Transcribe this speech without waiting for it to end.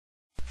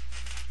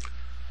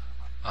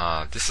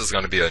This is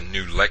going to be a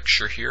new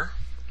lecture here.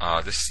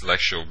 This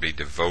lecture will be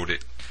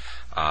devoted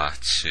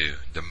to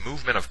the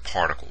movement of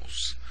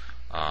particles,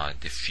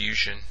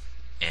 diffusion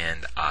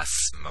and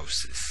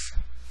osmosis.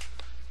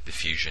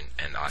 Diffusion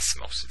and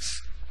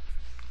osmosis.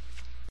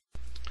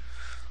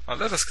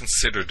 Let us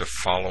consider the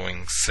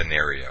following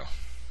scenario.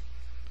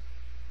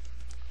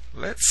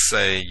 Let's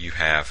say you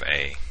have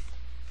a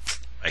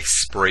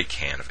spray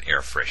can of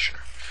air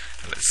freshener.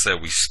 Let's say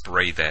we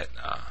spray that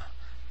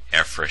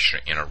air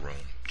freshener in a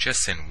room,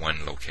 just in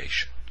one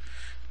location.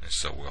 And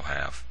so we'll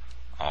have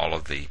all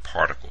of the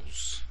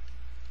particles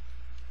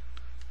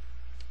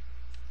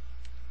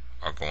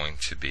are going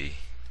to be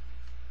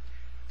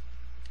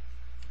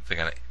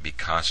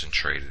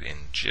concentrated in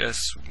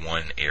just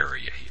one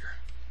area here.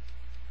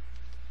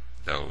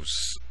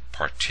 Those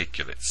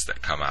particulates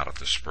that come out of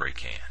the spray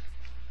can.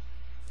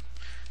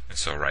 And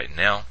so right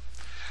now,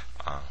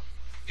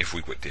 if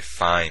we would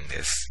define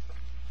this,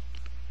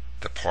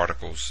 the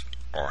particles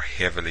are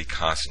heavily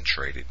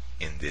concentrated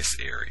in this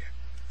area.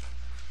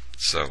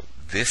 So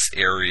this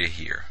area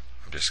here,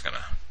 I'm just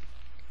gonna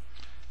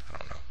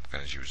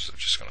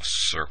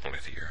circle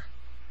it here.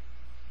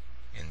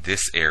 In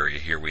this area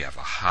here, we have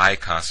a high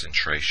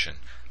concentration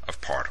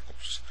of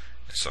particles.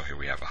 And so here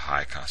we have a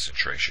high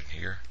concentration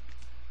here.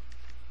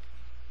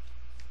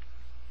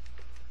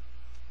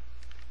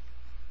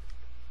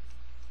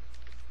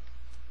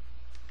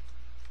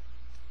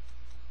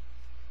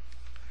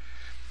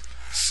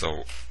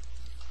 So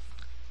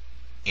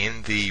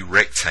in the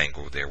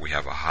rectangle there, we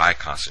have a high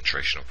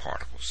concentration of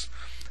particles.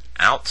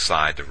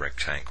 Outside the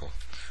rectangle,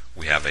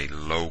 we have a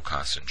low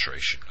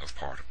concentration of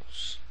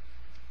particles.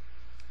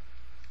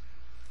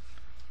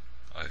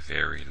 A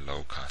very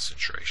low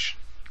concentration.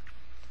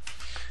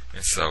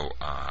 And so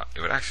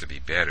it would actually be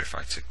better if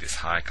I took this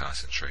high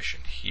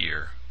concentration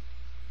here.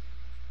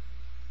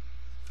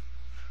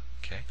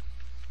 Okay.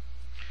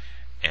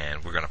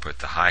 And we're going to put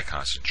the high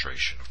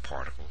concentration of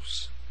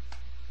particles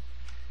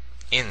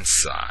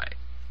inside.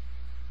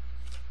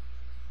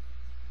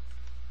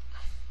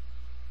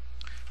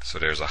 So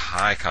there's a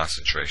high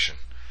concentration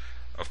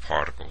of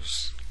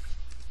particles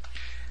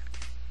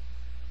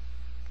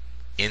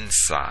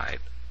inside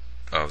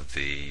of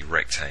the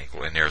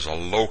rectangle, and there's a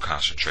low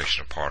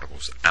concentration of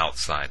particles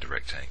outside the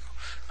rectangle.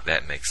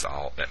 That makes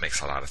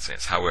a lot of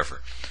sense.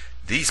 However,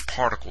 these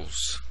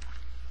particles,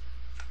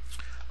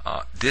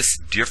 this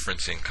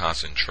difference in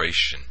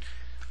concentration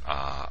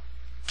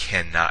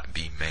cannot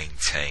be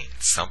maintained.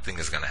 Something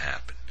is going to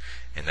happen,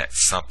 and that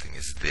something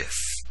is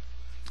this.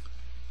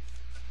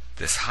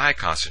 This high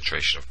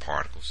concentration of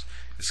particles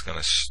is going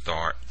to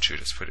start to,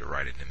 let's put it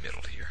right in the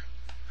middle here.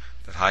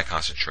 That high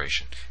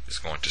concentration is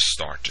going to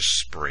start to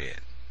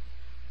spread.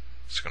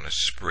 It's going to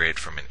spread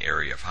from an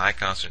area of high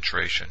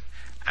concentration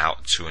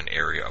out to an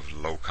area of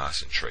low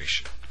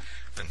concentration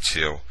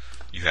until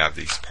you have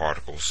these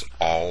particles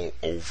all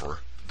over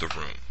the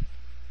room.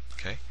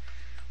 Okay?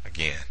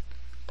 Again,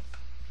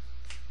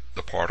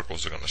 the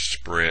particles are going to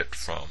spread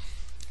from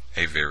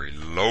a very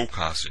low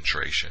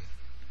concentration,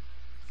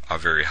 a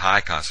very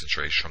high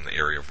concentration from the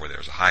area where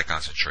there's a high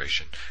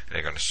concentration, and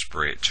they're going to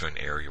spread to an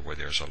area where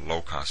there's a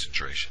low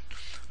concentration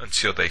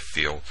until they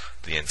fill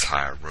the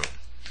entire room.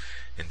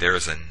 And there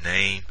is a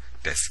name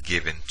that's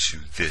given to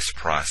this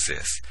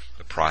process,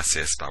 the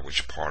process by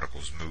which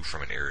particles move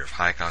from an area of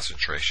high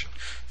concentration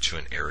to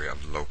an area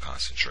of low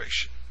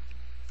concentration.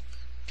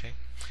 Okay?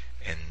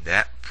 And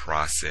that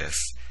process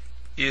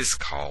is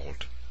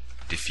called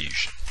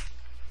diffusion.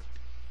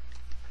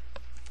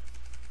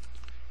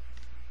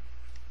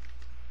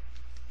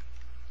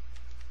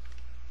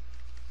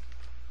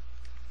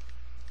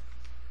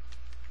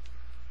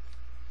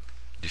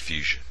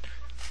 Diffusion.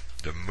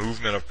 The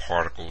movement of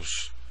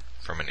particles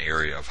from an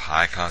area of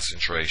high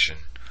concentration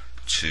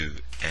to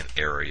an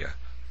area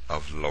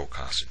of low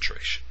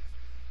concentration.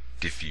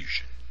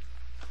 Diffusion.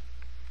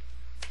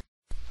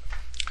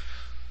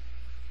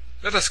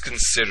 Let us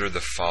consider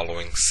the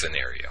following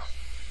scenario.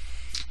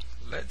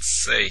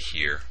 Let's say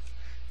here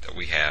that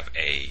we have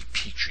a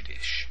petri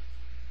dish,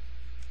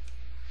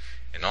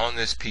 and on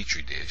this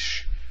petri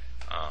dish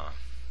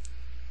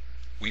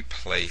we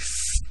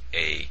place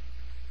a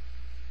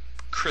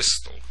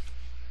crystal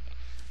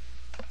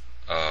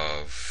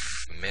of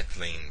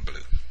methylene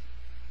blue.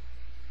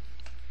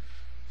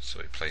 So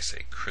we place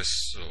a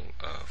crystal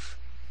of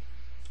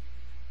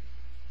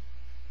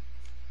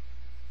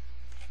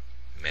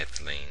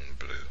methylene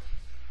blue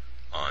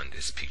on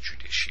this petri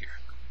dish here.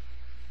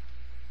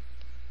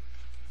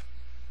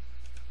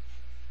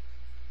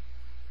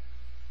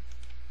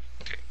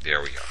 Okay,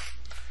 there we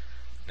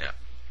are. Now,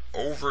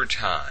 over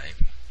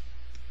time,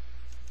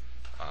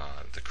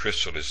 the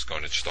crystal is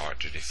going to start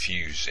to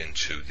diffuse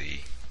into the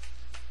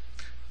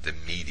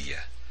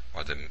media,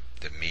 or the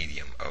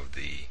medium of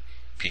the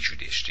petri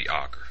dish, the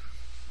agar.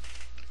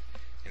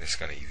 And it's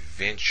going to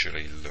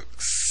eventually look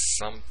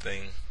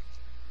something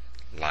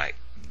like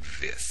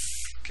this.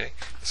 Okay,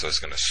 so it's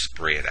going to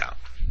spread out.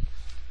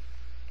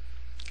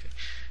 Okay.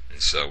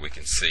 And so we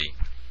can see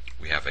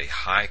we have a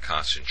high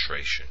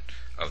concentration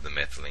of the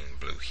methylene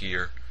blue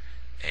here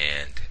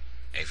and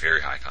a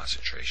very high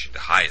concentration,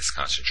 the highest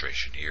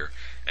concentration here,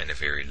 and the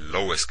very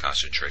lowest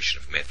concentration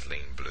of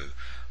methylene blue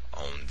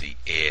on the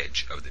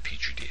edge of the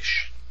petri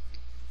dish.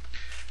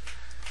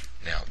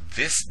 Now,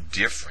 this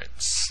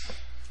difference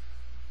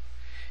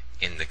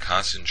in the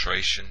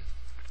concentration,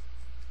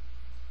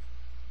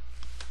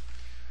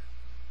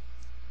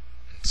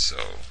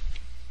 so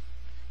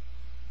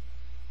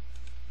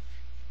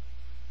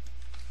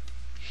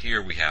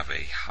here we have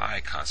a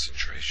high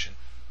concentration.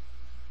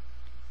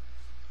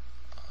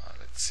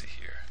 Let's see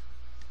here.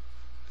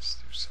 Let's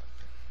do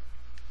something.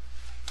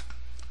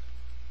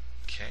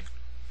 Okay.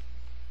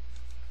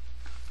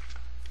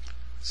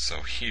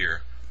 So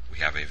here we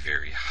have a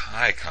very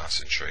high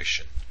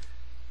concentration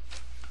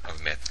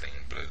of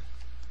methylene blue.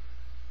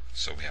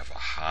 So we have a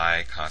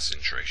high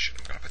concentration.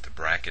 I'm going to put the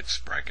brackets.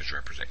 Brackets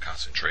represent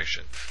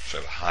concentration. So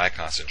we have a high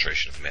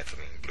concentration of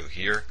methylene blue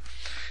here.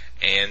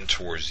 And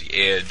towards the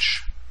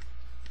edge,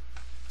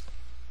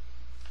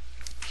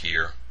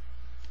 here,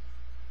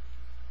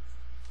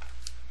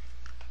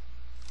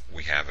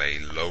 we have a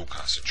low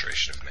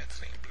concentration of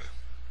methylene blue.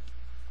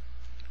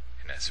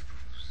 And that's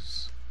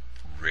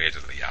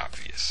readily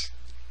obvious.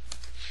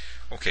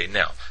 Okay,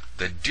 now,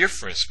 the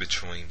difference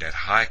between that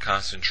high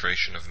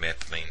concentration of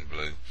methylene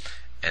blue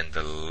and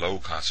the low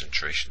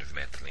concentration of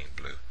methylene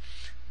blue,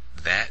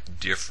 that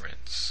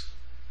difference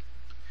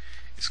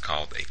is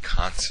called a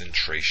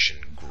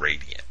concentration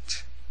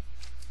gradient.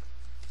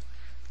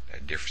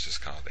 That difference is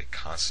called a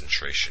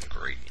concentration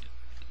gradient.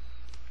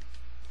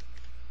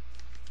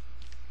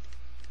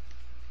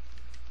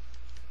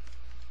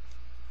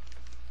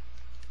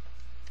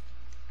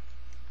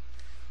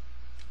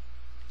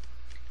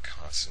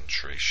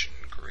 Concentration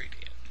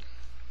gradient.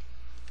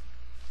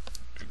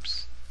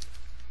 Oops.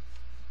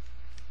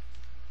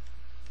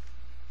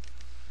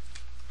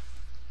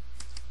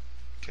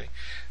 Okay.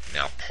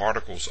 Now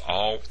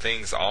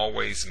things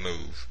always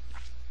move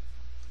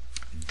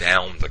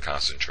down the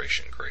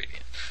concentration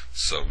gradient.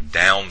 So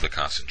down the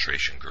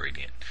concentration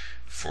gradient.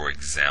 For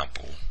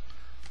example,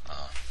 I'm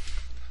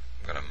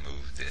going to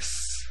move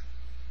this.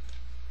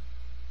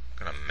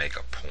 I'm going to make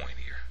a point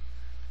here.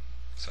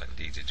 So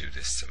I need to do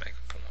this to make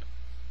a point.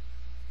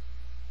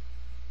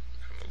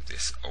 I'm going to move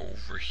this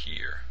over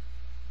here.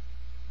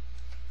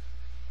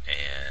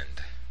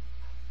 And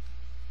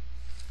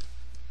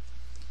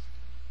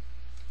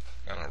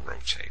I'm going to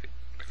rotate it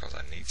because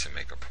I need to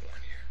make a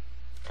point here.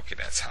 Okay,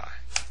 that's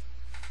high.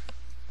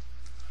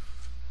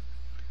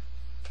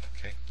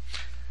 Okay.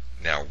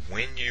 Now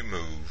when you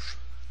move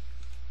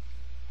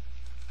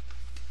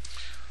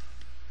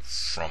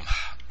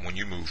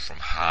from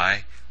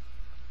high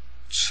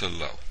to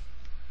low,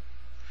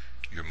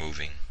 you're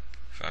moving,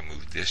 if I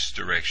move this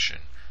direction,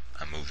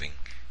 I'm moving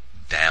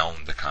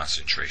down the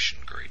concentration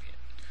gradient.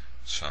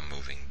 So I'm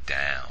moving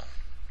down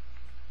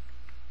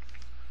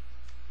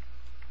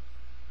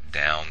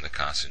the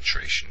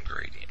concentration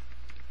gradient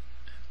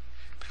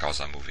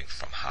because I'm moving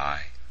from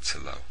high to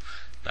low.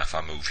 Now if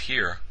I move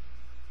here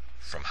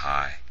from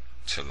high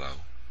to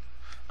low,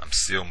 I'm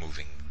still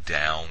moving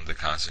down the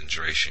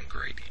concentration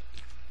gradient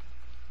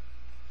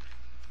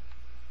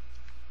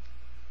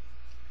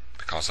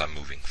because I'm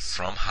moving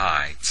from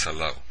high to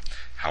low.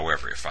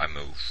 However, if I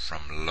move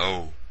from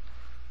low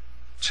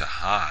to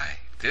high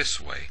this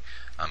way,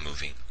 I'm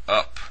moving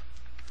up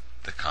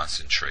the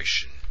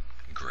concentration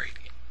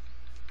gradient.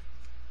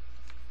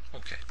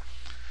 Okay,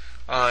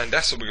 and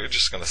that's what we're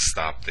just going to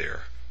stop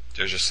there.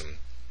 These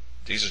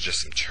are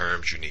just some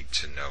terms you need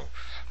to know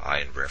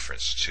in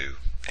reference to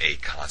a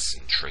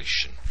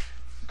concentration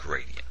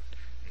gradient.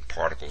 And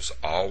particles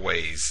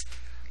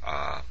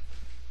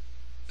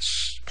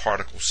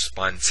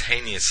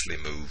spontaneously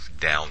move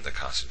down the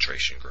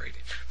concentration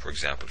gradient. For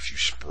example, if you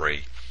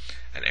spray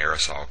an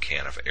aerosol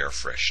can of air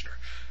freshener,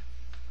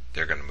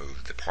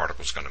 the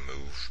particle's going to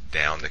move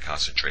down the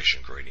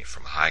concentration gradient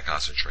from a high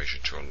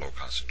concentration to a low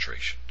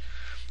concentration.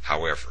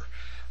 However,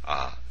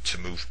 to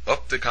move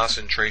up the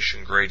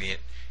concentration gradient,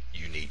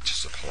 you need to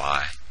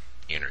supply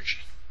energy.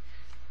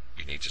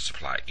 You need to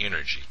supply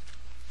energy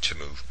to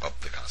move up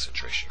the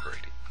concentration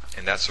gradient.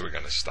 And that's where we're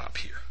going to stop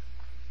here.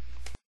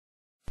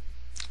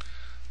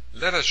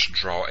 Let us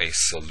draw a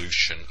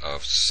solution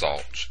of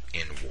salt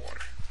in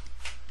water.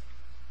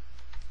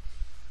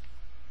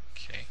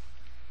 Okay.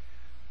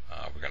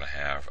 We're going to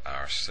have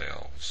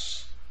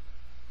ourselves,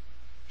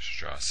 let's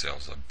draw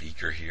ourselves a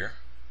beaker here.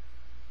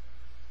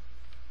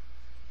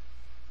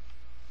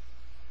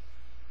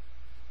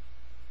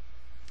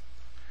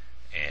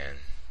 And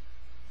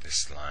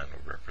this line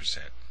will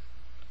represent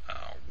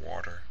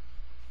water.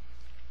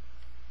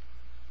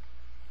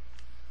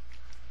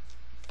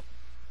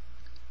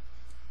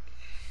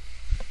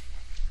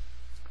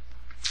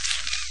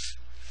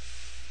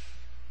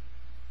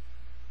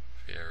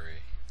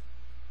 Very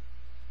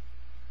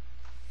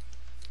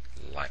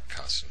light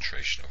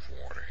concentration of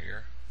water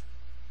here.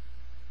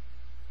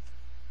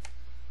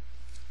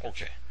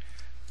 Okay,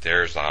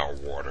 there's our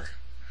water,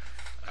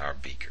 our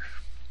beaker.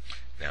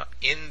 Now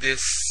in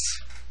this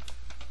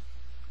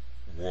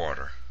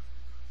water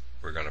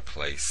we're going to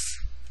place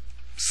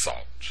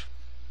salt.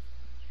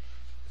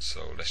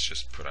 So let's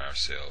just put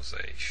ourselves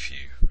a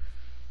few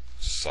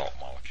salt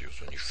molecules.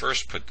 When you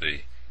first put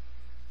the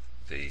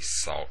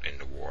salt in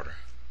the water,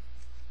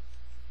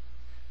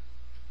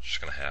 just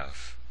going to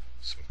have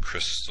some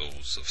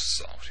crystals of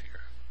salt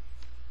here.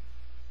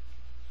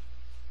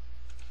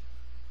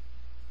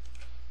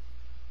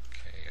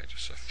 Okay,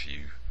 just a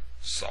few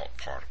salt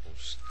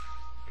particles.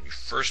 When you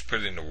first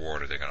put it in the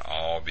water, they're going to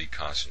all be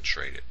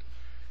concentrated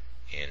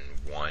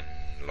in one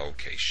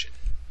location.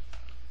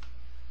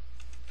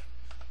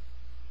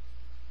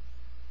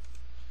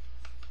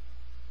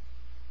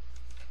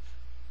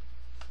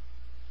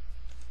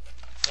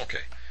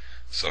 Okay,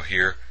 so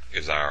here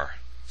is our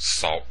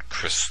salt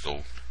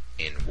crystal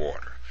in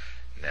water.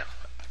 Now,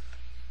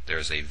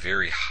 there's a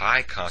very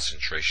high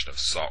concentration of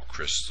salt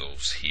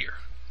crystals here.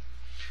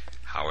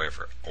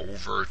 However,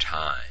 over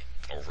time,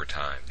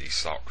 these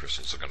salt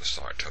crystals are going to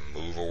start to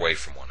move away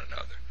from one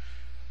another.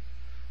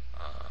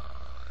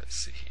 Let's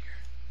see here.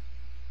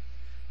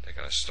 They're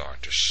going to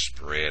start to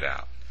spread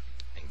out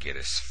and get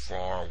as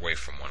far away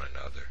from one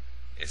another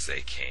as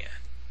they can.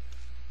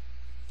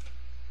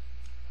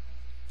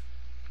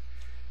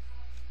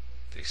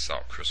 These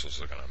salt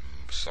crystals are going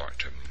to start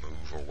to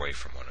move away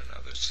from one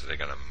another. So they're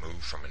going to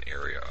move from an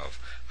area of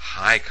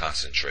high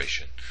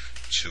concentration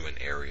to an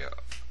area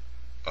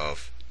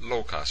of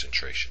low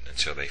concentration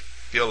until they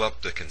fill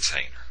up the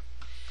container.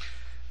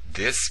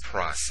 This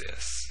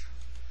process,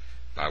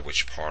 by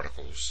which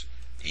particles,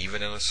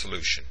 even in a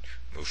solution,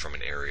 move from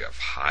an area of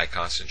high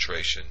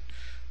concentration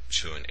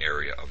to an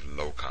area of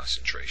low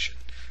concentration,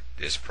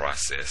 this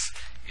process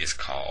is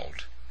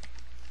called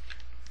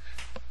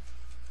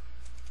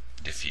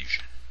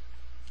diffusion.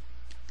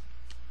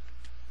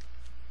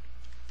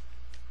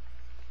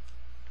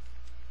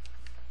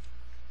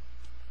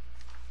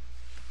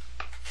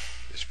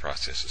 This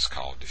process is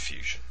called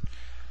diffusion.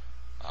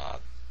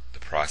 The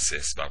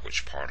process by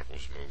which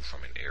particles move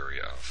from an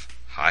area of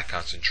high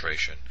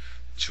concentration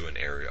to an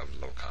area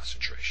of low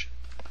concentration.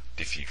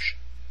 Diffusion.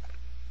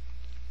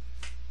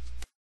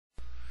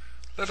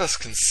 Let us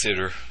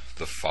consider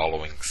the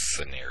following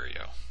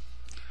scenario.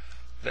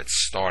 Let's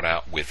start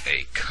out with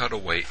a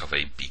cutaway of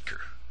a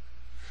beaker.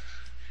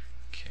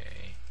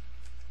 Okay.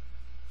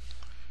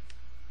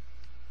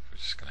 We're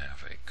just going to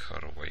have a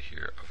cutaway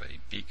here of a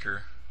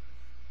beaker.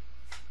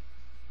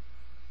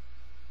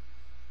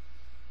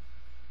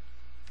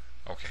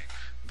 Okay,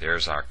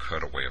 there's our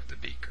cutaway of the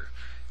beaker.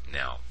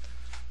 Now,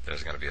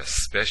 there's going to be a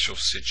special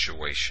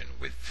situation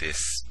with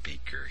this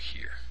beaker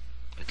here.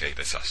 Okay,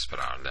 let's put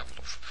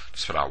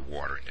our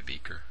water in the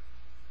beaker.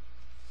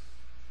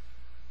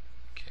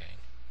 Okay.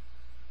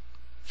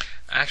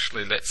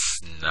 Actually, let's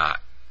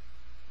not.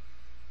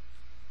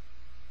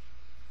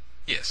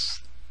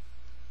 Yes.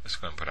 Let's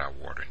go and put our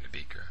water in the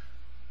beaker.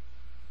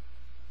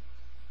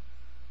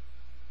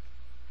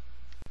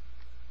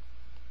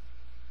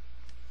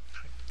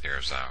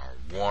 There's our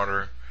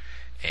water,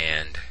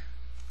 and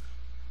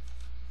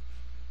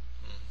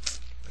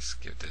let's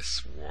give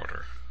this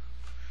water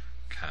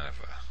kind of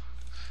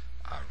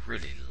a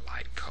really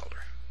light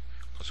color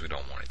because we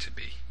don't want it to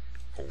be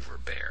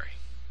overbearing.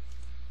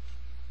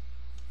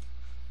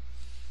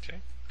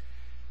 Okay.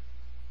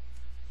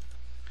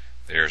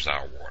 There's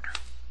our water.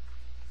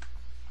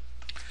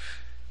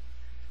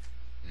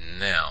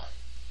 Now,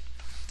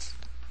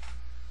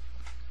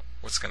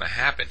 what's going to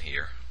happen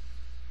here?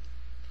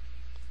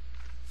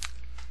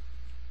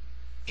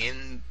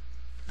 In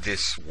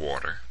this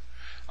water,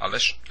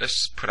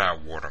 let's put our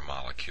water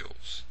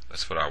molecules.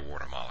 Let's put our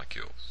water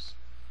molecules.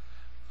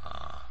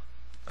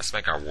 Let's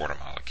make our water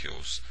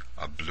molecules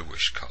a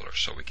bluish color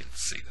so we can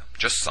see them.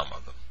 Just some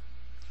of them.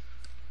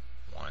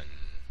 1,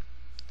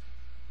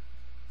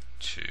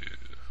 2.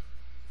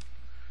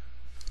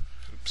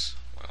 Oops.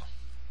 Well,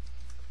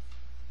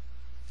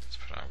 let's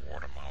put our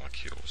water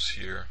molecules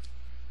here.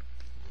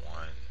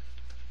 1,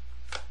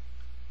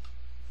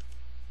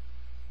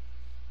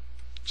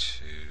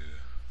 2,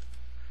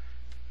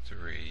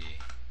 3,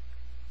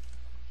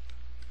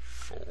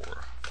 4,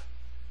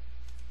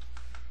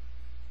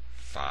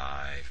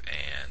 5,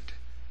 and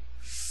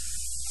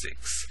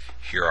 6.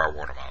 Here are our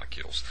water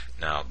molecules.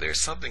 Now, there's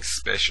something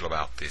special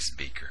about this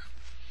beaker.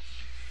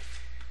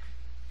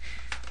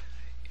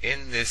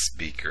 In this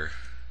beaker,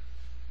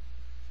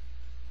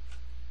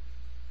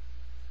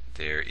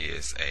 there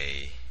is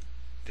a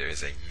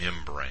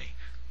membrane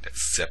that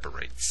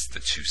separates the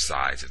two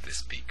sides of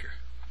this beaker.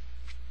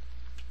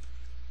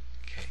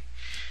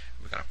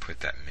 We're going to put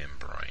that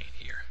membrane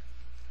here.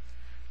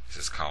 This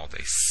is called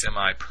a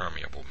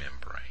semi-permeable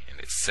membrane, and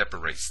it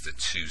separates the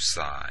two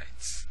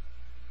sides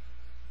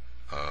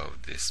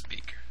of this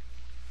beaker.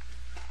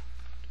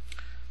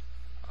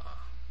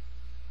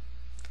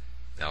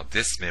 Now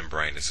this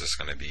membrane is just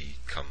going to be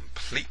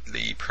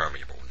completely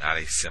permeable, not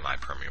a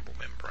semi-permeable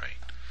membrane.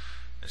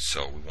 And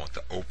so we want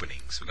the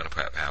openings. We're going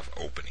to have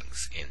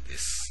openings in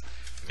this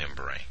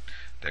membrane.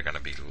 They're going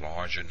to be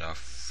large enough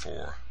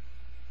for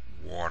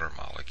water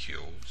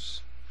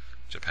molecules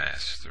to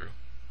pass through.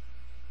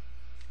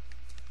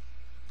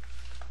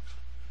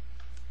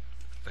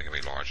 They're going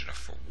to be large enough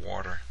for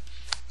water,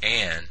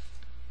 and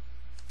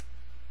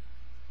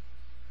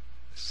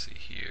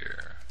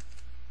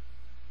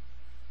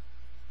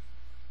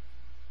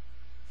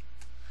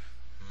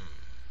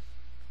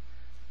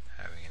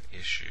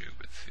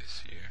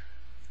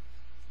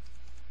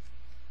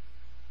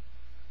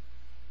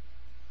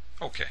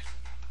Okay,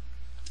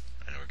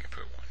 and we can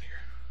put one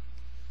here.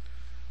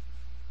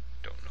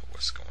 Don't know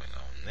what's going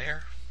on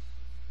there.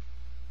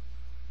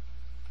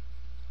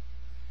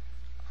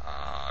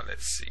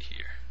 Let's see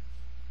here.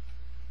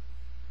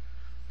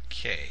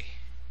 Okay,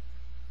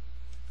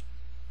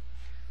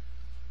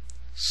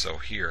 so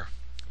here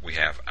we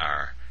have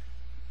our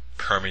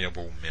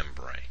permeable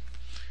membrane,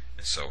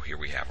 and so here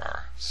we have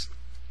our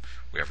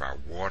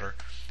water,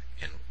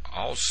 and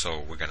also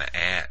we're going to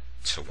add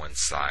to one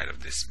side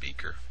of this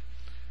beaker,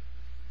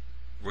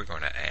 we're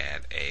going to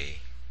add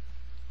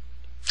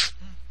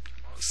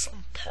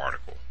some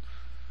particle,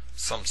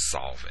 some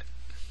solvent.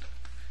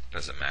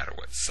 Doesn't matter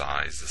what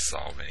size the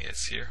solvent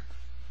is here.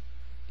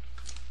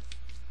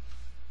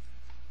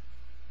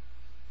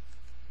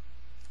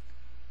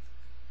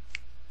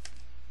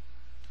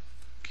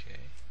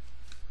 Okay.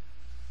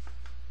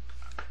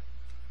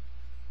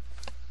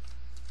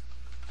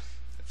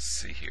 Let's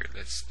see here.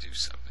 Let's do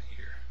something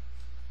here.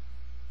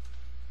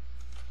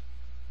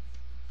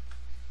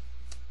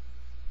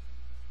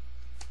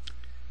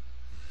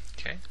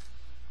 Okay.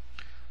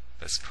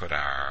 Let's put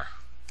our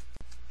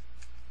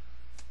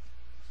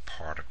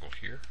particle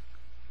here.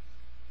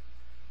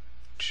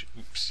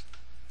 Oops.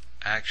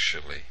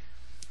 Actually,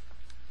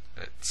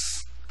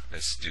 let's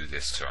do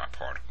this to our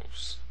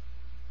particles.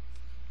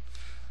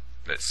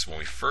 When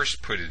we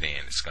first put it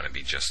in, it's going to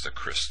be just a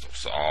crystal.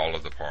 So all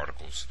of the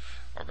particles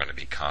are going to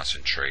be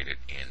concentrated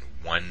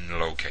in one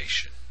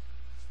location.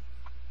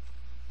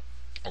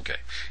 Okay,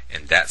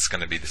 and that's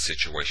going to be the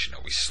situation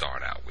that we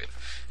start out with.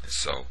 And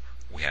so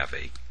we have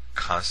a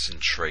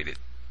concentrated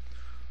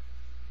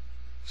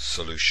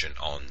solution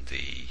on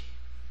the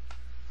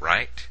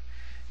right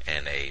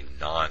and a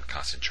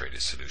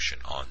non-concentrated solution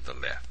on the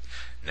left.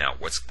 Now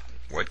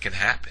what can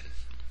happen,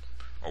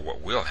 or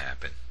what will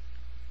happen,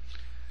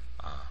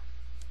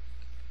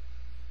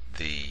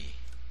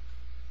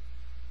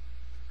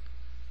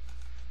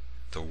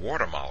 the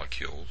water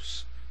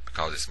molecules,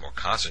 because it's more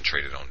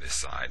concentrated on this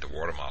side, the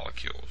water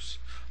molecules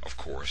of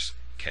course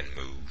can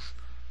move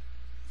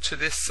to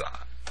this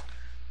side,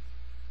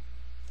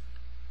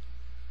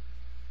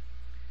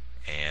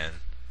 and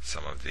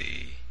some of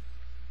the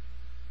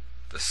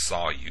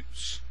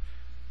solutes,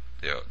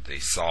 they'll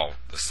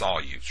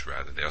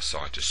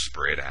start to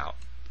spread out.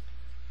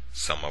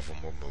 Some of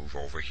them will move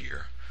over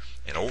here,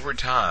 and over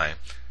time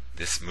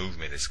this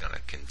movement is going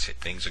to continue.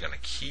 Things are going to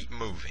keep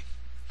moving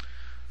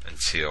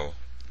until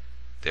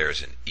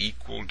there's an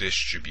equal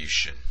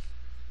distribution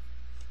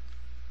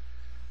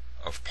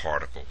of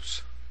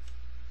particles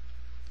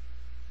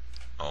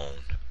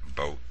on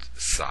both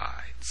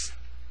sides.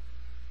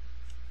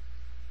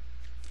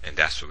 And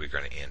that's what we're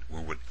going to end. We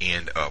would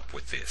end up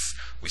with this.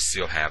 We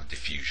still have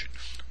diffusion.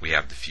 We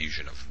have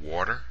diffusion of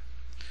water,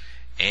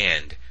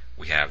 and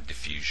we have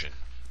diffusion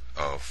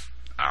of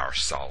our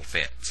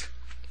solvent,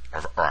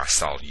 or our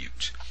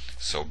solute.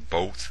 So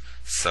both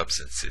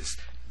substances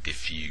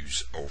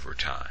diffuse over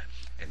time.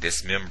 And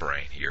this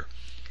membrane here,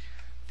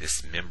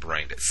 this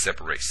membrane that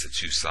separates the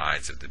two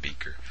sides of the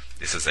beaker,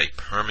 this is a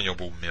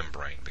permeable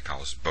membrane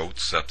because both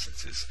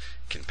substances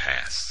can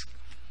pass.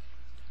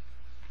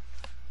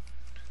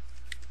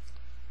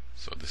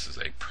 So this is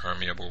a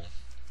permeable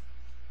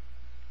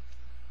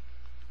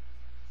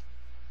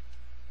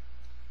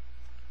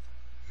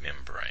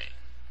membrane.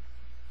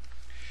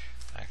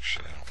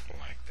 Actually, I don't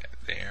like that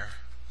there.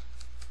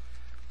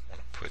 I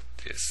want to put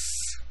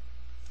this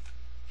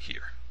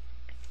here.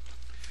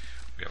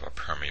 We have a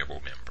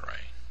permeable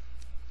membrane.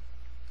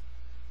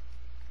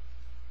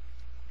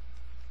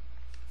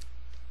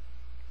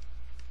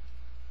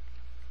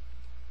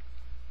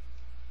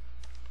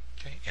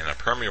 Okay, and a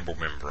permeable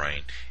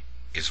membrane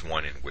is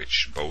one in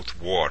which both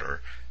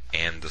water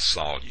and the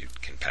solute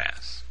can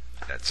pass.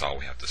 That's all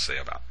we have to say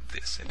about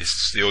this. And this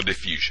is still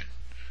diffusion.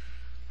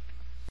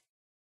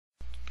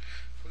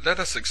 Let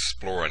us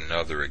explore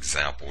another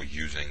example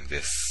using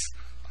this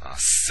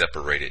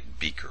separated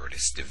beaker, or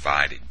this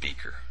divided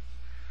beaker.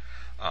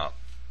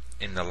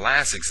 In the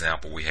last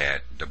example we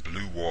had the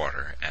blue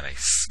water and a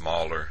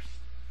smaller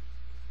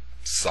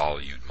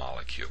solute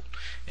molecule.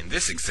 In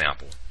this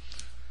example,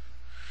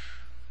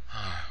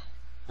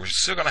 we're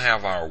still going to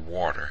have our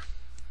water,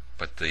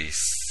 but the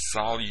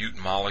solute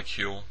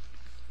molecule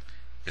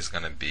is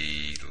going to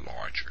be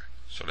larger.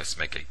 So let's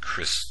make a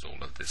crystal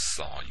of this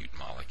solute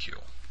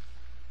molecule.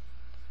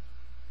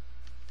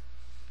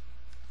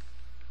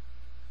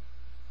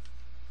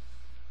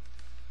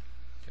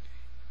 Okay.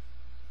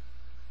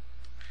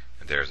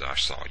 And there's our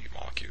solute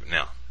molecule.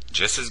 Now,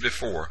 just as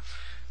before,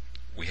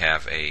 we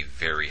have a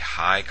very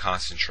high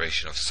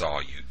concentration of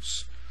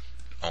solutes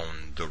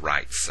on the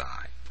right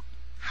side.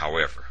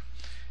 However,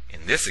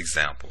 in this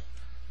example,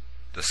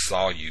 the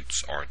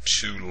solutes are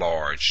too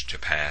large to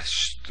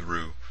pass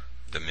through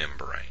the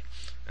membrane.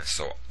 And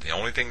so the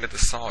only thing that the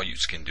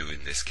solutes can do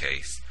in this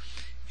case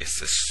is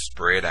to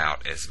spread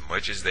out as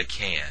much as they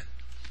can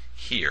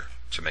here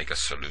to make a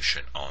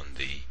solution on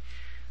the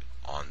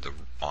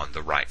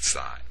right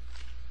side.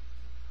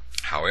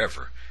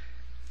 However,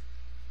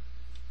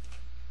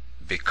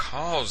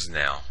 because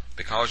now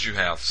because you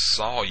have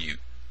solutes,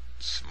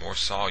 more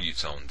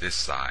solutes on this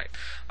side,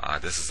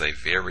 this is a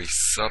very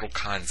subtle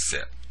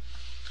concept.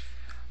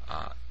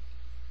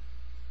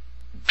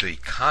 The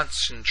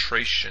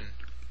concentration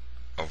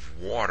of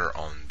water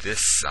on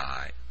this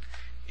side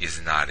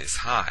is not as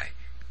high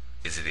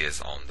as it is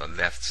on the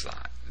left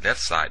side. Left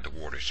side, the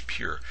water is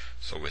pure,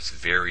 so it's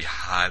very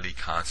highly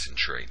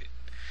concentrated.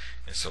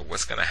 And so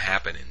what's going to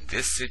happen in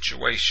this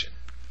situation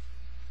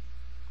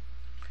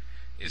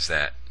is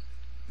that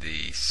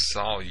the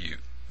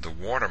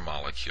water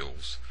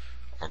molecules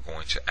are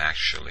going to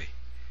actually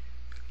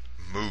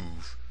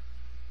move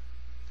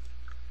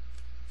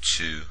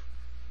to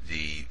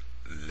the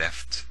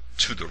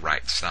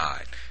right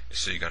side. And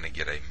so you're going to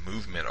get a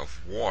movement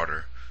of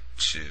water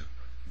to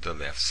the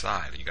left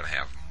side. And you're going to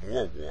have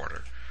more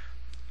water,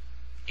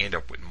 end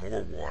up with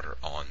more water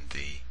on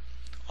the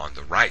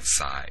right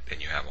side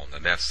than you have on the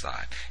left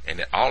side.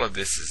 And all of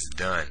this is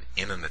done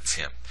in an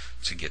attempt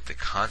to get the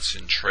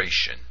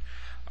concentration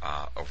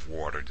of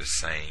water the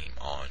same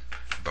on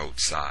both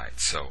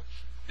sides. So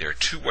there are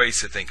two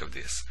ways to think of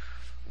this.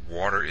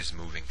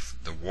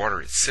 The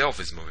water itself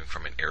is moving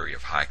from an area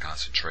of high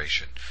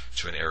concentration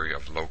to an area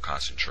of low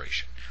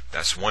concentration.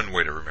 That's one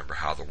way to remember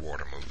how the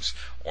water moves.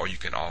 Or you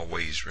can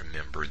always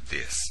remember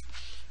this.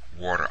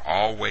 Water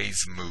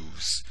always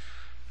moves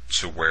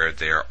to where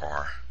there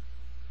are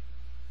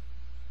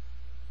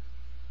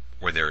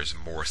more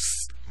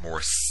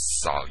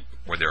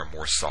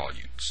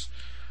solutes,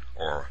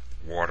 or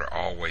water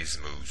always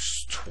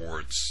moves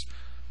towards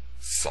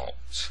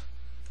salt.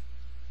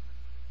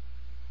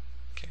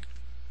 Okay.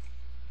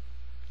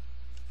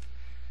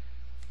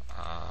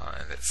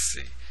 And let's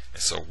see.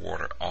 And so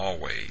water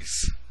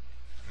always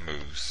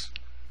moves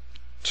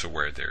to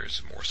where there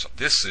is more salt.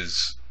 This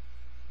is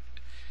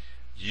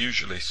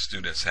usually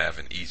students have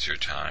an easier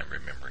time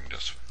remembering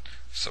this one.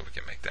 So we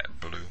can make that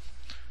blue.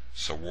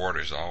 So water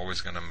is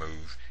always going to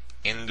move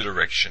in the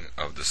direction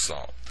of the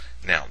salt.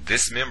 Now,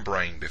 this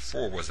membrane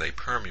before was a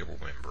permeable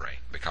membrane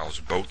because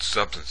both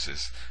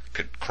substances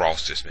could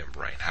cross this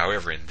membrane.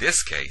 However, in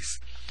this case,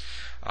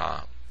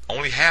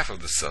 only half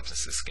of the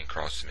substances can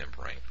cross the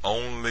membrane.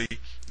 Only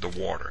the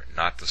water,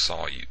 not the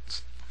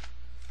solutes.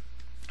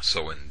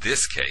 So in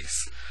this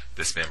case,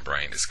 this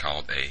membrane is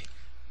called a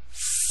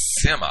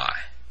semi.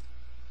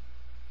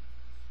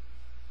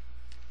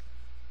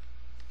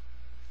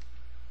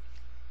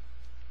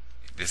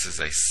 This is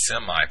a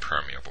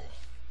semi-permeable.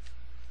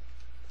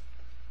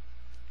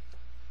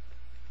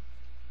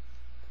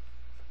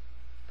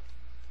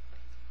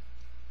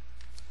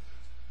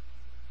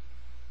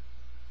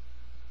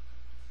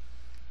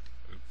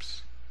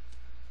 Oops.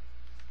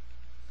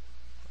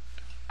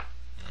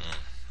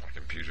 My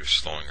computer's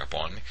slowing up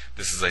on me.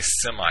 This is a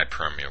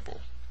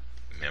semi-permeable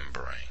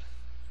membrane.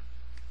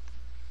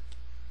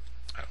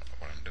 I don't know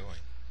what I'm doing.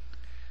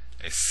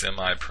 A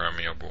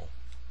semi-permeable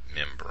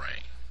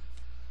membrane.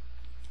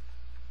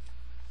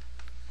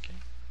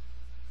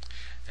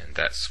 And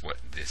that's what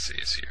this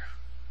is here,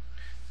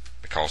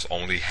 because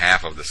only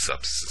half of the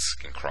substances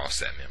can cross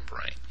that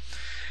membrane.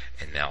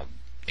 And now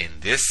in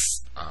this,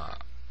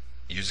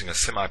 using a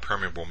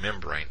semi-permeable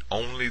membrane,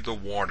 only the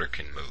water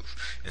can move.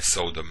 And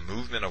so the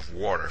movement of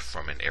water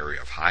from an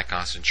area of high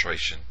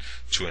concentration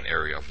to an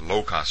area of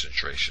low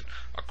concentration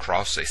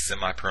across a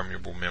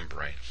semi-permeable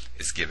membrane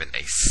is given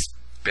a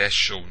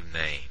special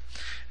name.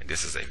 And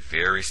this is a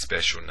very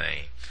special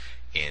name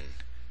in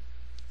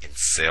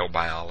cell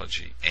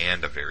biology,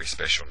 and a very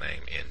special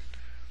name in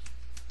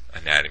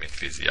anatomy and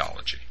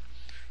physiology,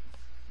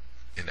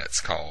 and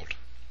that's called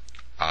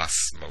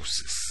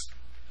osmosis.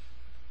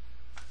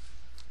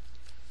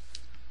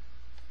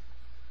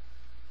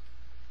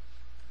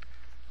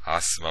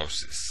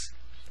 Osmosis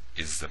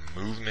is the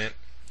movement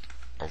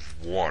of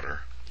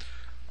water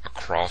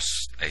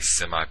across a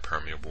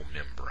semi-permeable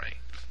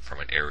membrane from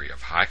an area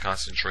of high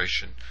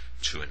concentration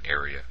to an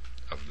area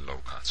of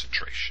low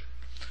concentration.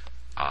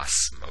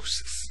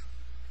 Osmosis.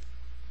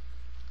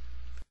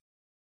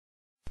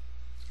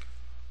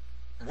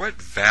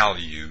 What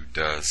value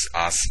does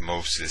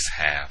osmosis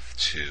have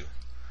to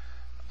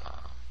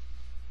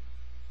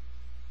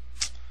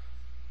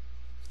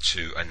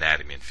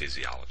anatomy and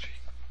physiology?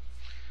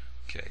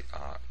 Okay,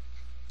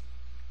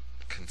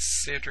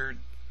 consider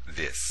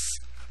this.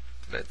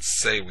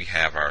 Let's say we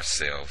have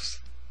ourselves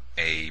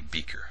a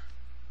beaker.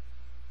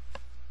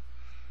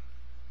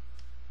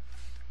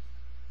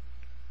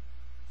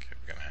 Okay,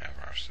 we're going to have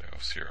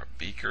ourselves here a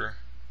beaker,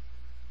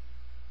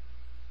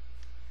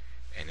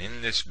 and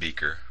in this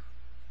beaker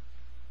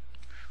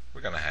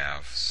we're going to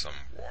have some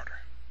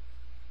water.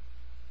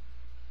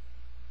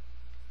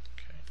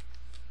 Okay.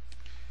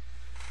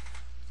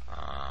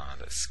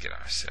 Let's get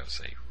ourselves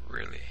a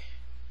really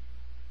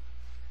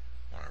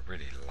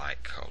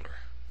light color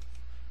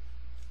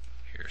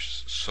here,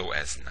 so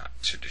as not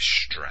to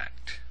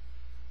distract.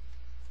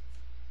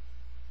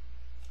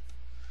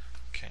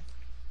 Okay.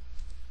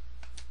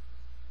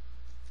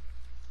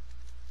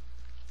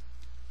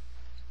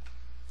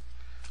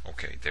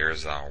 Okay,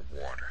 there's our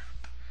water.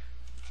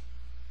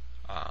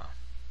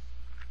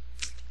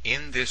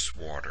 In this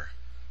water,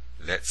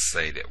 let's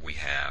say that we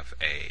have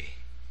a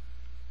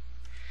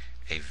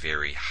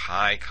very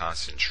high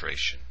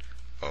concentration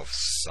of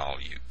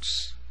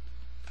solutes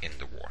in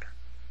the water.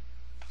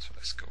 So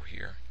let's go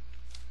here.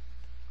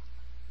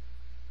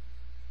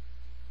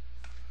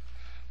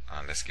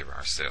 Let's give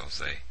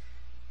ourselves a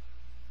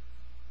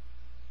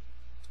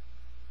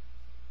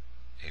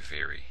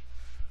very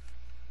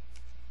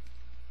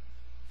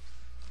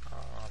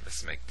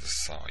let's make the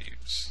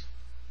solutes,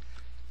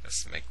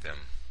 let's make them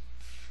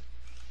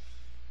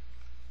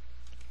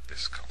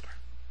this color.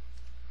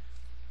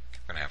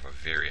 We're going to have a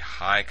very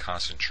high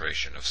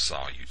concentration of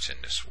solutes in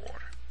this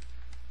water.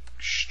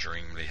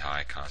 Extremely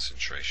high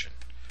concentration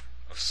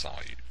of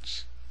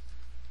solutes.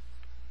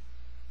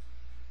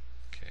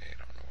 Okay, I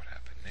don't know what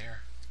happened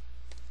there.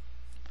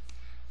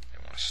 I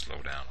want to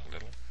slow down a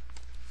little.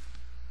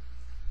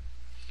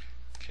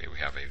 Okay, we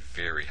have a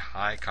very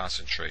high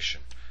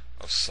concentration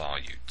of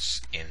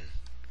solutes in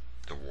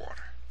the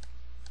water.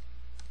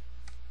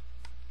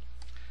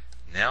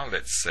 Now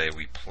let's say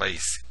we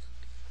place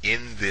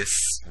in this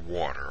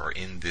water, or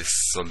in this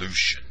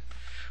solution,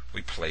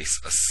 we place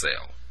a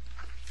cell.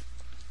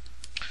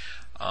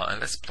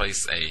 And let's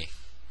place a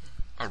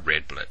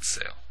red blood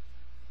cell.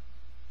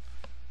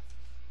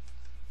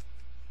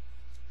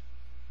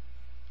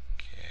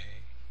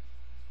 Okay,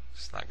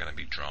 it's not going to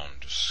be drawn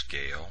to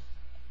scale.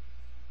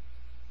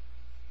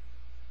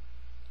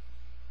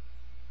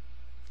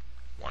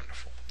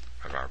 Wonderful.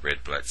 We have our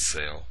red blood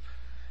cell,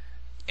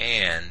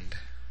 and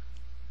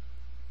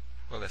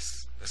well,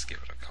 let's give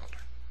it a color.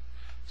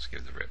 Let's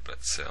give the red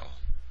blood cell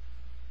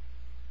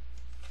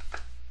a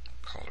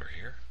color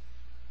here.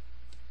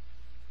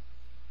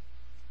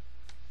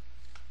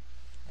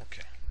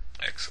 Okay,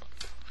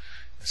 excellent.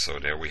 And so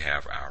there we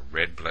have our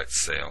red blood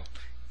cell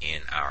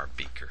in our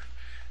beaker.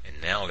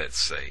 And now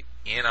let's say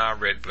in our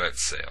red blood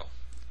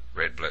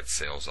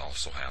cells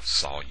also have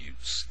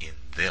solutes in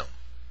them.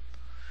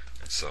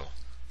 And so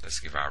let's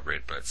give our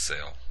red blood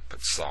cell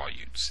put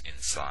solutes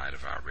inside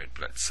of our red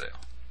blood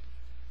cell.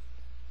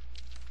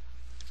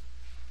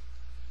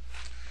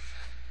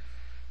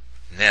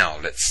 Now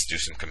let's do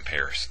some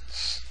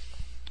comparisons.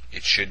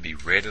 It should be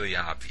readily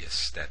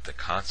obvious that the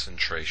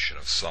concentration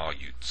of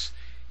solutes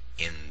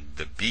in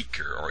the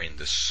beaker, or in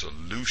the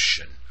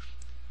solution,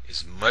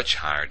 is much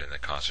higher than the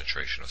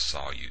concentration of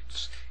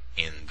solutes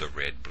in the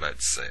red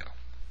blood cell.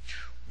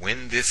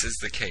 When this is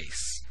the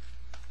case,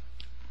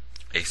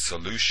 a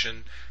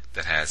solution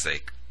that has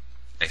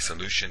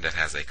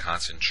a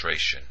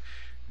concentration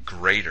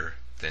greater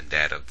than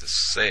that of the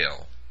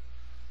cell,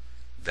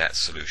 that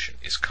solution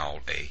is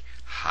called a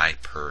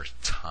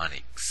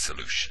hypertonic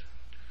solution.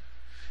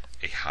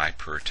 A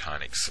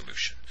hypertonic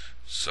solution.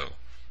 So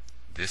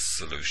this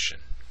solution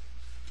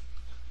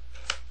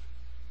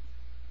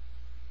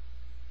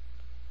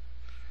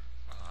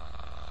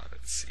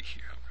let's see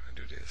here how I'm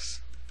going to do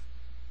this.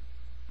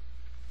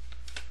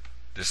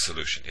 This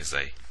solution is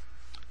a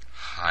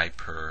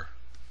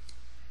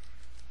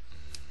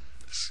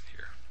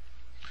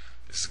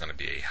this is going to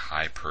be a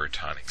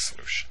hypertonic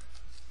solution.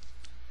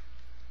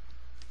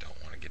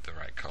 Don't want to get the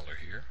right color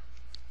here.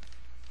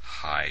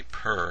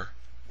 Hyper,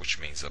 which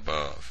means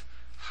above,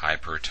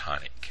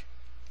 hypertonic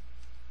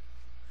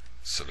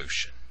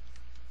solution.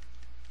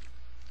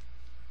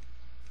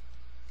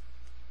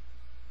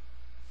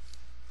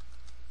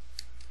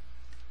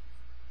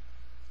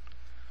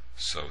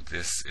 So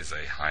this is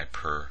a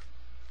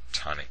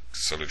hypertonic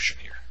solution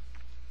here.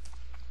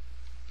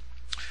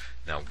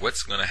 Now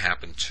what's going to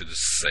happen to the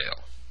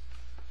cell?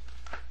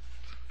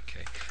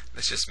 Okay,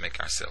 let's just make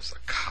ourselves a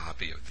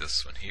copy of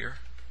this one here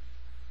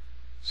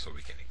so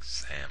we can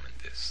examine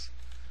this.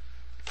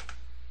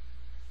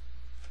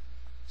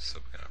 So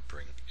we're going to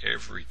bring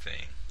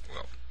everything,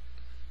 well,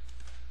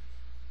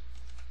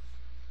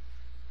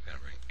 we're going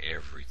to bring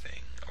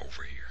everything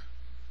over here.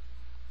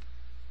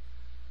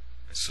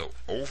 And so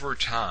over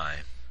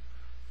time,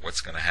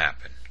 what's going to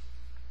happen?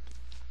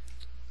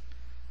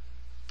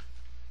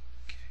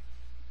 Okay.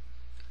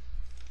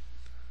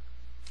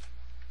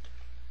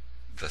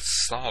 The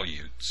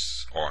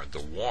solutes, or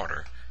the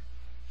water,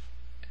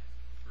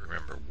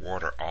 remember,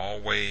 water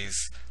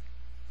always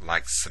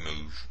likes to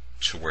move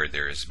to where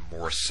there is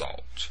more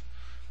salt.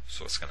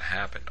 So what's going to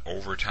happen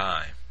over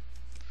time,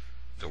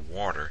 the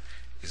water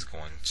is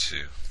going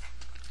to,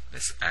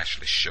 let's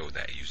actually show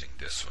that using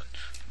this one.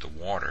 The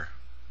water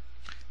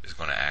is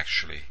going to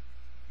actually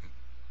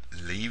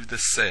leave the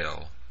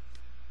cell,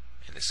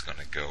 and it's going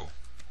to go,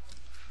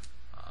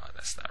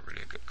 that's not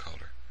really a good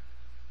color.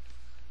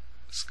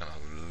 It's going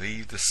to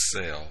leave the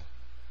cell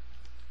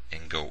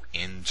and go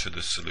into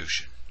the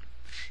solution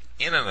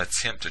in an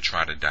attempt to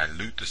try to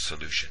dilute the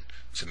solution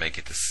to make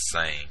it the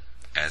same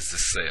as the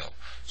cell.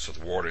 So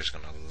the water is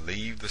going to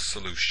leave the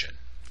solution,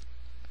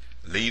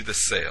 leave the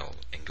cell,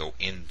 and go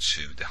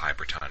into the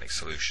hypertonic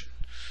solution.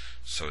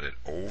 So that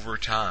over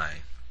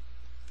time,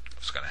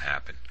 what's going to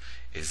happen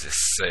is this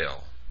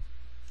cell,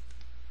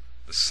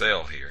 the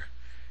cell here,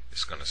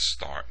 is going to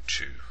start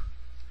to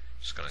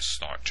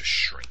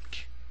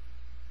shrink,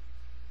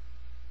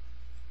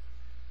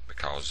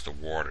 because the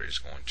water is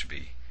going to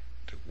be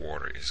the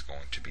water is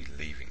going to be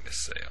leaving the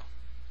cell.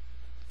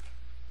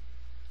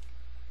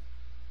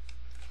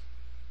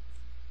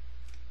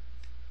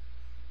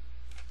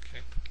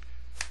 Okay.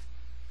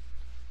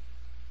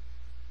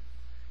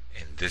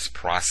 And this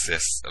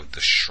process of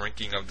the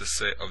shrinking of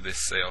this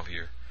cell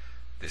here,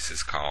 this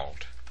is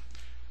called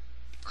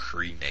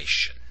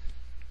crenation.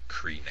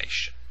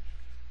 Crenation.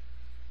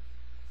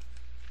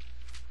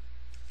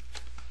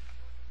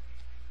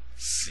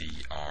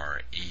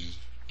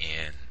 C-R-E-N-A-T-I-O-N.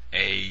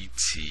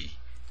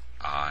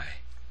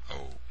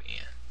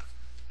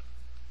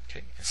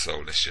 Okay, and so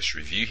let's just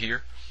review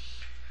here.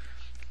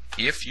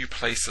 If you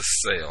place a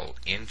cell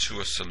into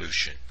a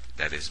solution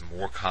that is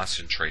more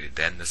concentrated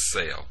than the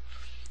cell,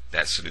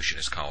 that solution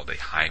is called a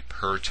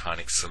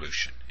hypertonic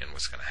solution. And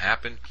what's going to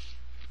happen,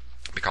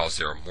 because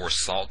there are more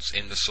salts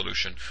in the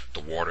solution,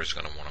 the water is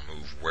going to want to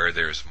move where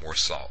there's more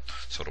salt.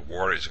 So the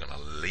water is going to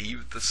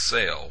leave the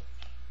cell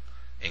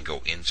and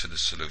go into the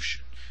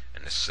solution.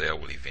 And the cell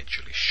will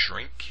eventually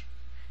shrink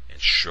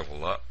and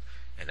shrivel up,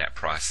 and that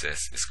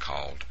process is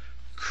called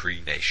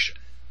crenation.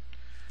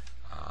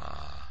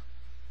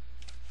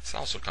 It's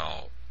also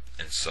called,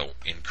 and so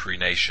in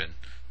crenation,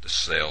 the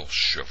cell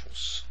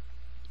shrivels.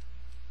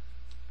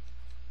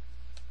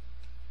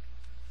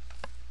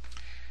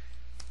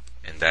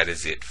 And that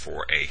is it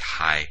for a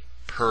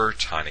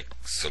hypertonic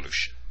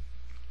solution.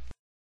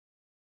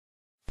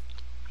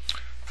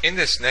 In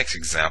this next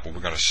example,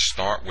 we're going to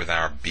start with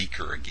our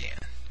beaker again.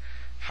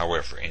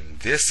 However, in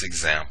this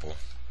example,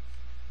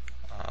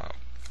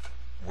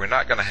 we're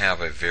not going to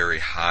have a very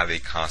highly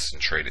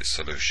concentrated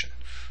solution.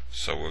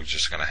 So we're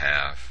just going to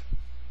have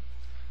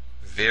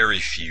very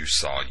few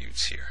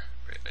solutes here.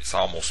 It's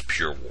almost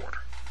pure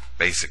water.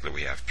 Basically,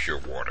 we have pure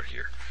water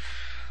here.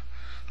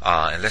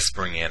 And let's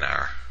bring in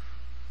our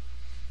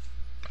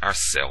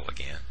cell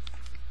again.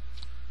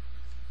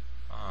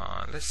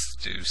 Let's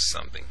do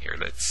something here.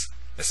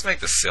 Let's make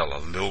the cell a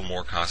little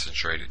more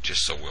concentrated,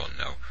 just so we'll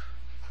know.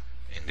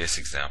 In this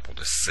example,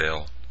 the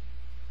cell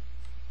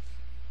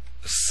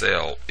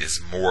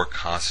is more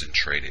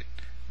concentrated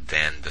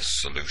than the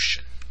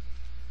solution.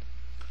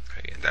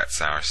 Okay, and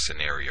that's our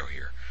scenario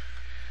here.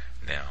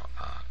 Now,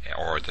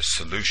 or the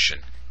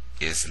solution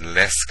is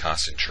less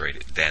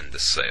concentrated than the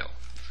cell.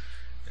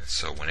 And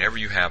so whenever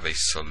you have a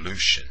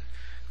solution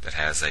that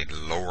has a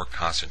lower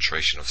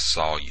concentration of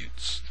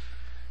solutes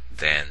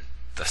than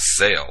the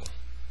cell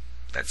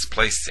that's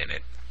placed in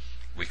it,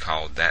 we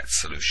call that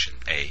solution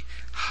a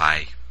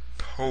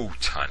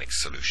hypotonic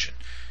solution,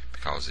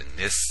 because in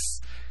this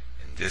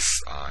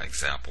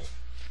example,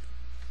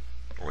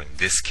 or in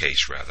this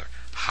case rather,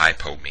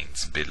 hypo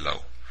means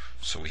below,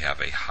 so we have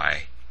a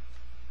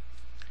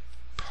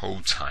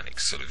hypotonic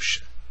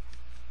solution.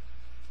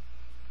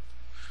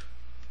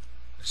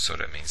 So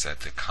that means that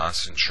the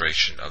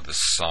concentration of the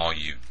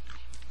solute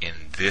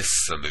in this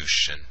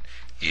solution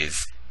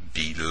is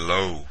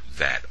below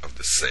that of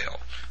the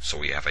cell. So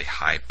we have a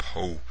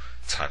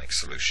hypotonic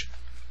solution.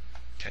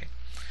 Okay,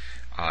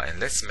 and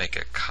let's make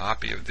a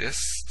copy of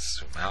this.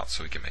 Zoom out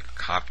so we can make a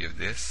copy of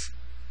this.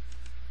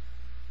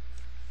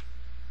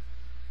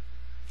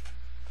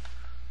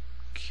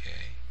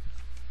 Okay,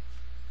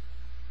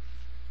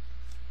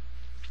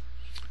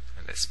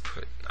 and let's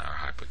put our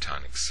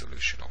hypotonic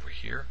solution over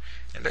here,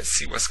 and let's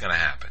see what's going to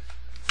happen.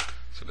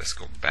 So let's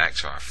go back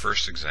to our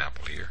first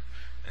example here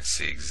and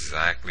see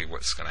exactly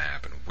what's going to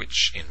happen.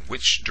 In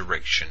which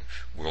direction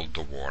will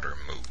the water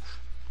move?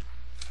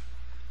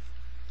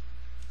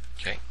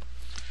 Okay.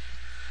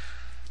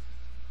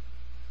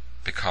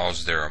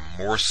 Because there are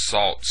more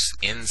salts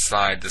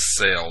inside the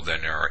cell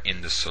than there are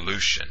in the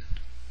solution,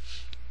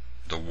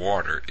 the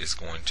water is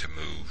going to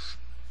move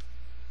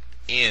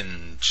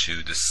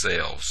into the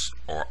cells,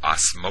 or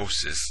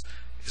osmosis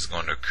is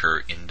going to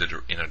occur in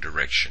a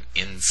direction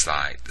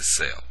inside the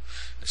cell.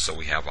 And so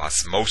we have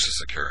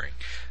osmosis occurring.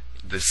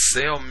 The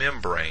cell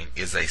membrane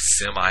is a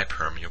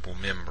semi-permeable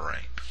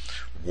membrane.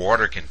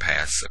 Water can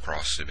pass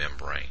across the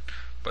membrane,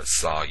 but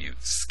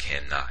solutes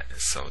cannot. And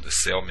so the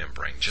cell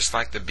membrane, just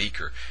like the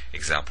beaker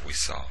example we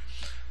saw,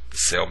 the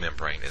cell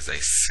membrane is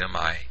a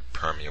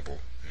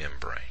semi-permeable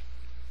membrane.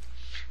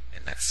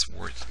 And that's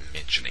worth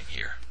mentioning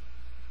here.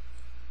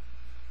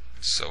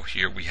 So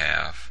here we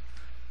have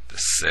the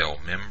cell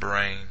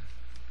membrane,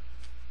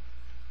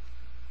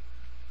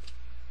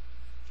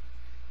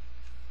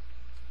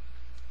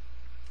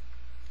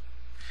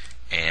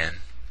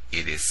 and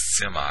it is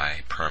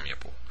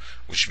semi-permeable,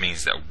 which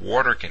means that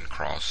water can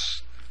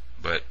cross,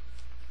 but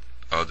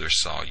other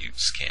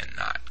solutes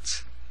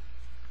cannot.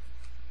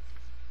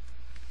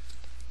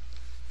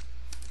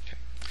 Okay.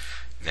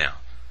 Now,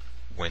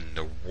 when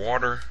the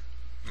water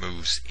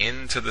moves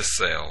into the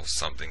cell,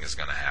 something is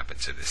going to happen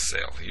to this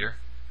cell here.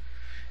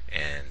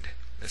 And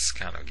let's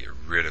kind of get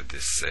rid of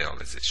this cell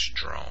as it's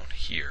drawn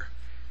here,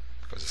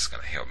 because it's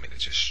going to help me to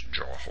just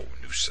draw a whole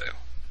new cell.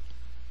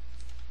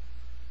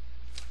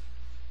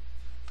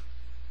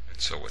 And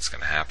so what's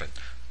going to happen?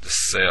 The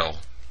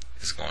cell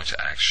is going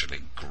to actually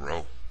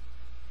grow,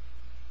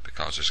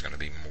 because there's going to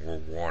be more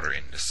water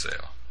in the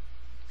cell.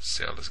 The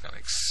cell is going to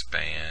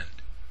expand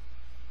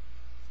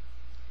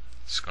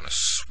it's going to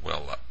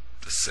swell up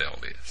the cell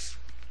is.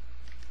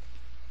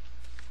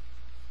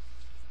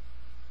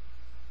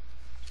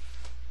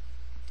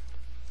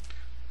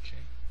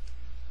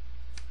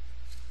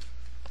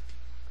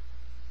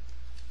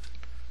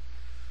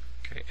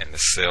 Okay, and the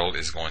cell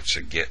is going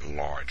to get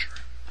larger.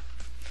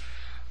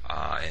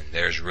 And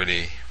there's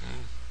really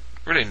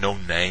no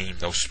name,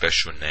 no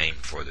special name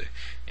for the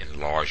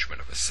enlargement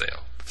of a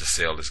cell. But the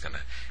cell is going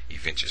to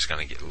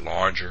eventually get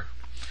larger,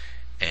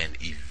 and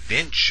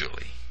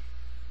eventually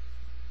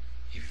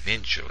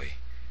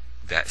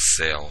that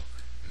cell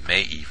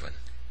may even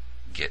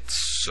get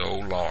so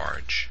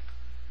large.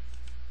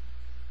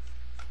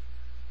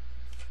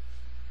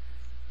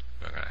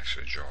 I'm going to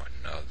actually draw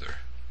another,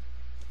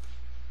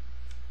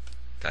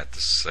 that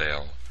the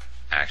cell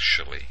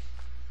actually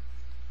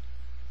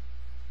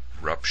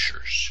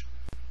ruptures.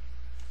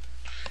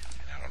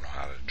 And I don't know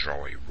how to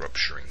draw a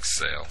rupturing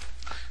cell,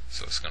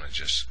 so it's going to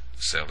just,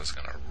 the cell is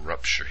going to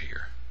rupture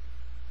here.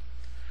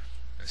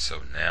 And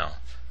so now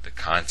the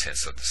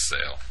contents of the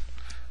cell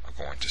are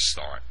going to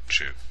start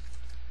to,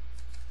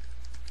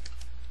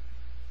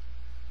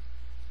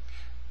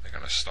 they're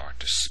going to start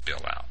to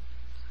spill out.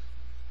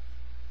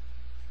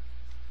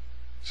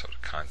 So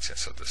the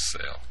contents of the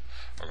cell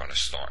are going to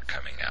start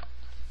coming out.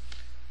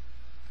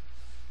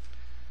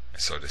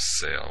 And so the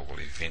cell will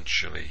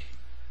eventually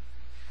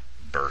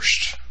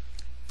burst.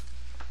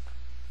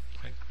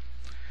 Okay?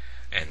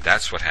 And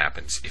that's what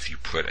happens if you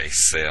put a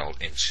cell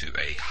into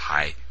a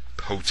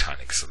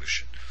hypotonic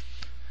solution,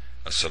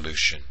 a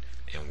solution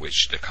in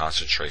which the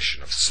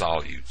concentration of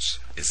solutes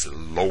is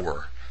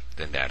lower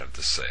than that of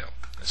the cell.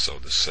 And so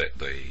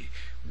the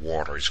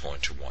water is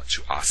going to want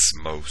to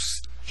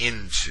osmose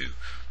into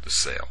the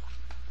cell.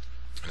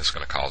 And it's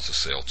going to cause the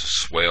cell to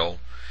swell,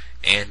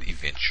 and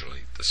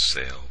eventually the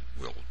cell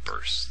will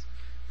burst.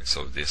 And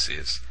so this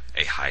is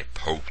a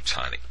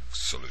hypotonic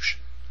solution.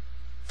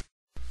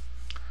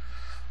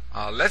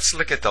 Let's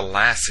look at the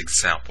last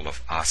example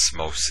of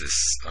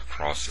osmosis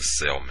across the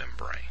cell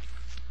membrane.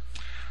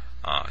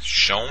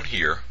 Shown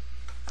here,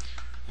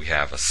 we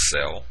have a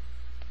cell,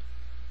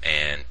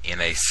 and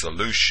in a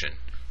solution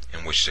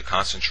in which the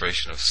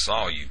concentration of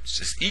solutes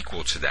is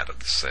equal to that of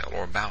the cell,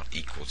 or about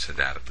equal to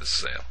that of the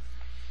cell.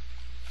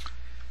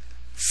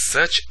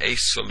 Such a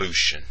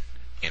solution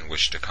in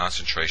which the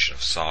concentration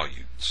of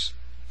solutes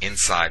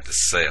inside the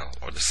cell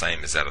are the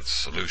same as that of the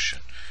solution,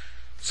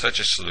 such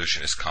a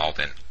solution is called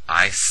an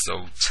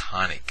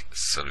isotonic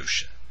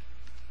solution.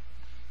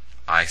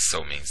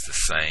 Iso means the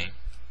same,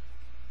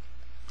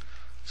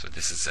 so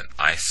this is an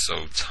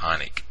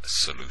isotonic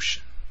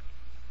solution.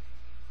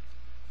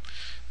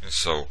 And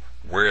so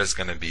where is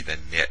going to be the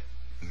net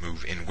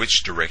move? In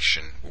which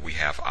direction will we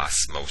have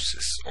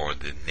osmosis, or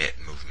the net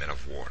movement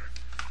of water?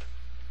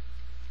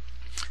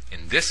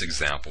 In this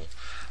example,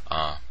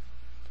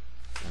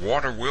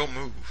 water will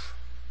move.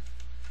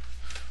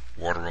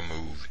 Water will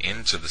move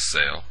into the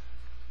cell,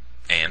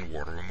 and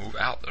water will move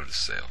out of the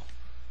cell.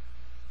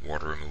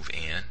 Water will move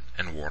in,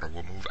 and water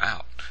will move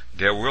out.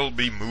 There will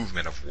be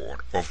movement of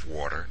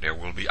water. There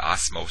will be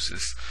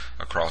osmosis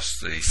across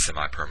the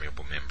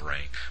semipermeable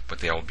membrane, but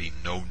there will be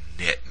no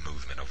net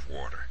movement of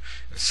water.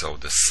 And so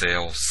the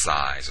cell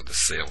size, or the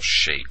cell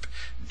shape,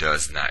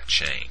 does not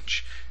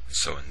change. And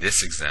so in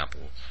this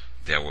example,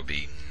 there will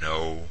be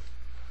no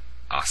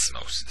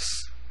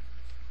osmosis.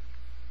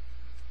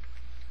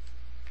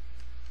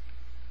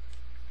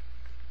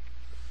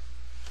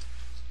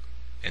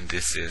 And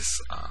this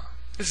is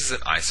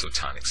an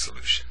isotonic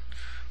solution.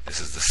 This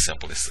is the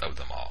simplest of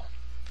them all.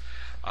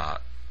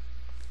 How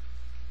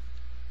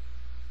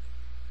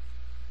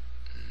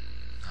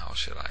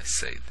should I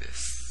say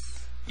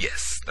this?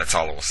 Yes, that's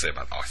all I will say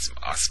about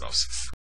osmosis.